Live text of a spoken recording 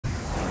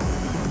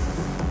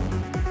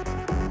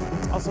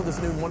Also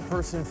this noon, one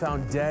person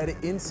found dead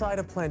inside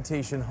a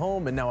Plantation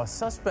home, and now a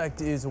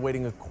suspect is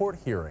awaiting a court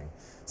hearing.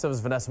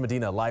 7's Vanessa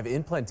Medina live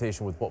in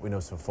Plantation with what we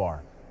know so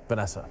far.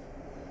 Vanessa.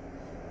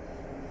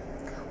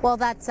 Well,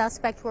 that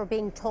suspect, we're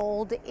being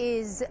told,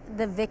 is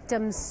the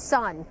victim's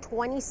son,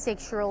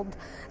 26-year-old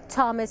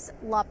Thomas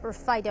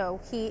Loperfido.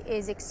 He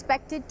is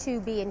expected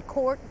to be in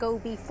court, go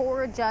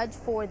before a judge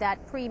for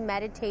that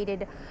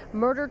premeditated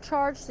murder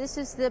charge. This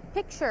is the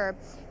picture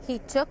he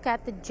took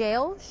at the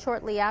jail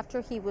shortly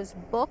after he was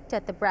booked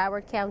at the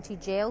Broward County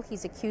Jail.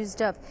 He's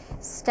accused of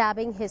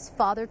stabbing his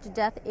father to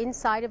death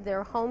inside of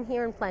their home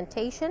here in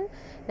Plantation.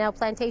 Now,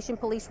 Plantation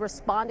police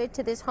responded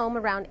to this home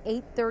around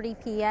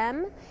 8:30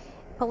 p.m.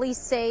 Police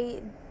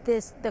say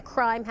the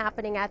crime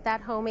happening at that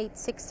home,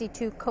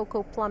 862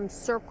 Cocoa Plum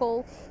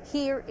Circle,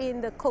 here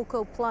in the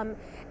Cocoa Plum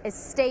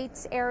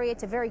Estates area.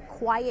 It's a very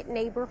quiet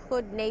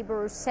neighborhood.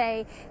 Neighbors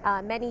say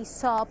many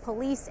saw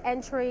police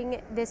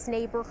entering this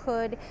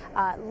neighborhood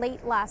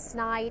late last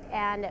night,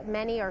 and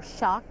many are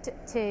shocked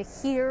to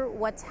hear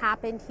what's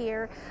happened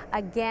here.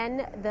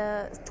 Again,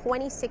 the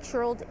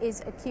 26-year-old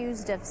is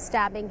accused of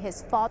stabbing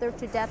his father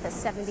to death, a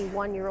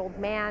 71-year-old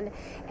man,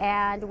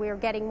 and we're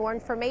getting more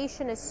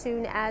information as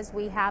soon as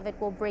we have it.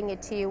 We'll bring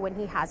it to you when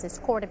he has his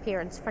court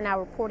appearance. For now,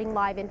 reporting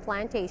live in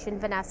Plantation,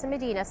 Vanessa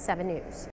Medina, 7 News.